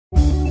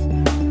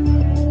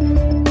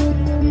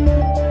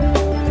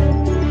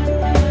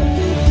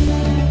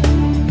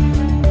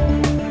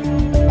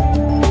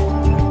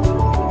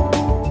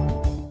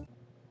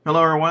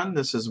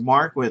everyone. This is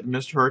Mark with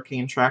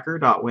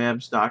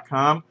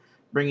MrHurricaneTracker.webs.com,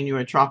 bringing you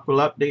a tropical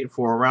update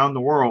for around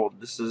the world.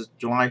 This is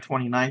July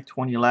 29th,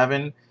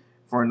 2011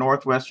 for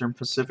Northwestern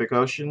Pacific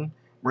Ocean.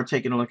 We're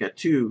taking a look at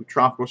two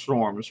tropical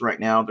storms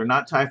right now. They're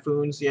not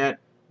typhoons yet,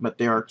 but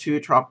there are two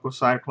tropical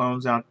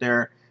cyclones out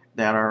there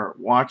that are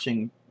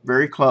watching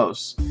very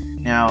close.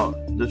 Now,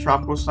 the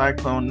tropical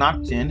cyclone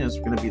Nock-Ten is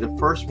going to be the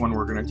first one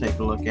we're going to take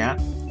a look at.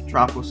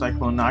 Tropical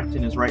cyclone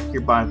Nock-Ten is right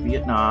here by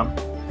Vietnam.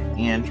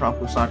 And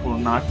Tropical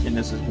Cyclone Nock-Ten,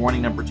 this is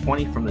warning number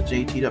 20 from the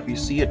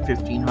JTWC at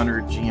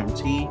 1500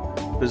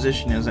 GMT.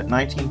 Position is at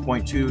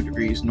 19.2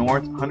 degrees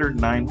north,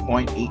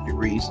 109.8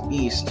 degrees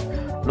east.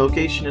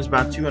 Location is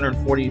about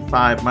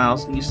 245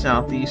 miles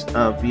east-southeast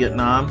of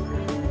Vietnam.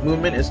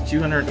 Movement is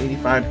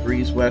 285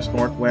 degrees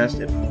west-northwest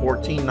at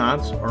 14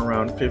 knots, or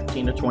around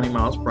 15 to 20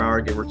 miles per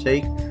hour, give or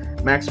take.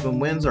 Maximum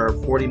winds are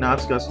 40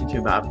 knots, gusting to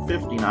about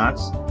 50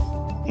 knots.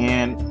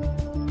 And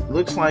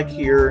looks like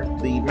here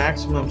the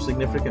maximum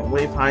significant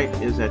wave height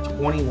is at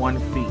 21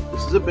 feet.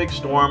 This is a big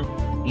storm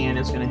and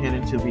it's going to head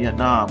into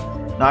Vietnam.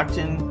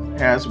 Nock-Ten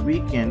has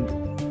weakened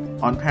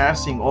on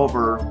passing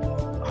over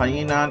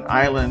Hainan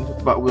Island,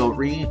 but will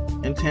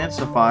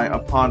reintensify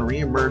upon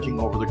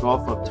reemerging over the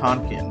Gulf of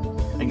Tonkin.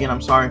 Again,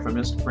 I'm sorry if I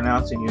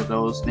mispronounced any of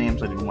those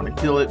names. I didn't want to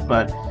kill it,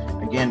 but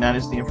again, that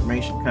is the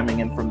information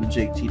coming in from the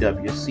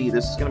JTWC.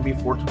 This is going to be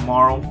for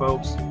tomorrow,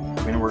 folks.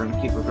 And we're going to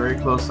keep a very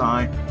close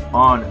eye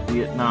on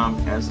Vietnam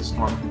as the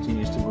storm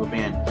continues to move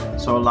in.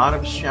 So a lot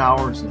of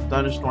showers and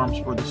thunderstorms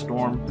for the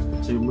storm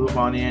to move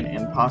on in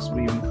and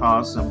possibly even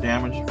cause some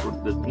damage for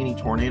any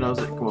tornadoes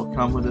that will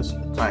come with this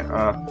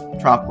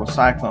tropical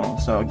cyclone.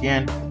 So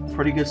again,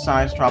 pretty good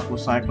sized tropical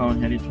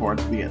cyclone headed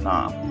towards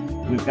Vietnam.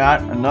 We've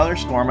got another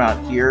storm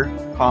out here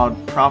called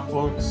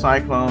Tropical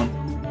Cyclone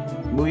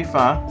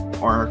Muifa,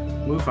 or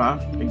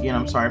Muifa. Again,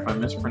 I'm sorry if I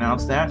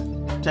mispronounced that.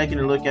 Taking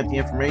a look at the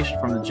information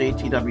from the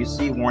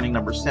JTWC, warning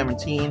number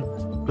 17.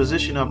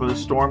 Position of the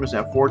storm is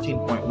at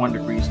 14.1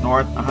 degrees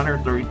north,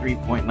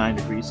 133.9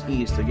 degrees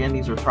east. Again,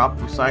 these are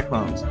tropical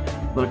cyclones.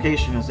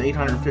 Location is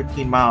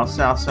 815 miles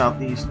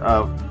south-southeast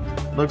of,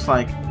 looks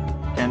like,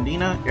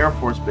 Kadena Air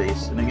Force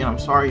Base. And again, I'm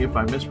sorry if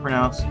I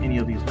mispronounce any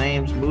of these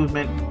names.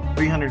 Movement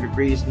 300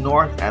 degrees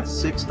north at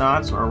 6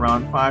 knots, or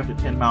around 5 to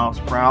 10 miles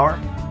per hour.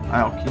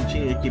 I'll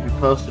continue to keep you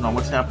posted on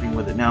what's happening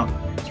with it. Now,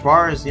 as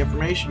far as the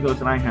information goes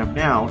that I have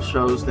now,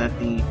 shows that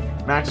the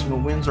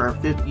maximum winds are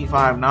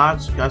 55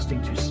 knots,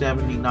 gusting to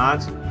 70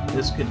 knots.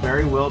 This could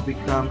very well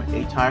become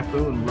a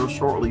typhoon real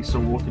shortly, so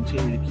we'll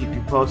continue to keep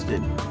you posted.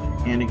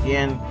 And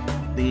again,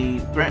 the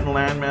threatened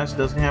landmass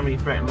doesn't have any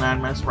threatened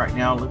landmass right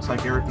now. It looks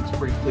like everything's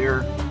pretty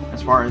clear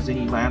as far as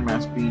any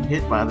landmass being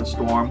hit by the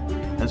storm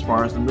as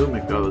far as the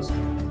movement goes.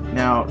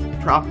 Now,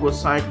 Tropical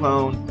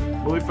Cyclone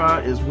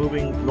Muifa is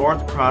moving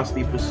north across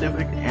the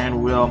Pacific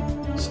and will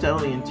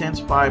steadily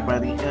intensify by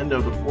the end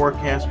of the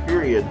forecast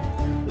period.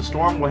 The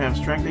storm will have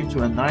strengthened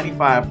to a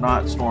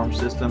 95-knot storm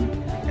system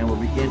and will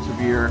begin to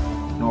veer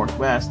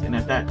northwest. And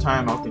at that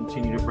time, I'll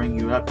continue to bring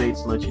you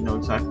updates to let you know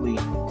exactly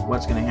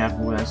what's going to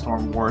happen with that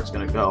storm and where it's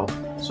going to go.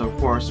 So, of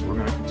course, we're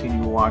going to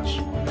continue to watch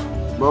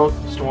both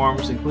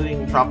storms,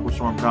 including Tropical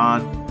Storm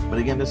Don. But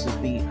again, this is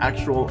the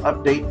actual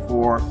update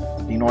for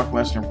the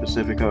Northwestern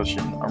Pacific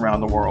Ocean around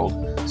the world.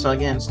 So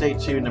again, stay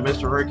tuned to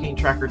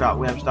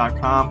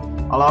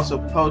MrHurricaneTracker.webs.com. I'll also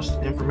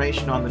post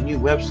information on the new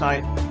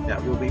website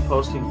that we'll be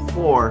posting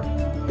for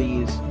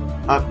these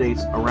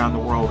updates around the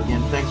world.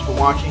 Again, thanks for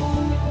watching.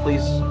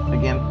 Please,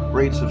 again,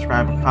 rate,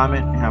 subscribe, and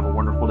comment, and have a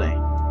wonderful day.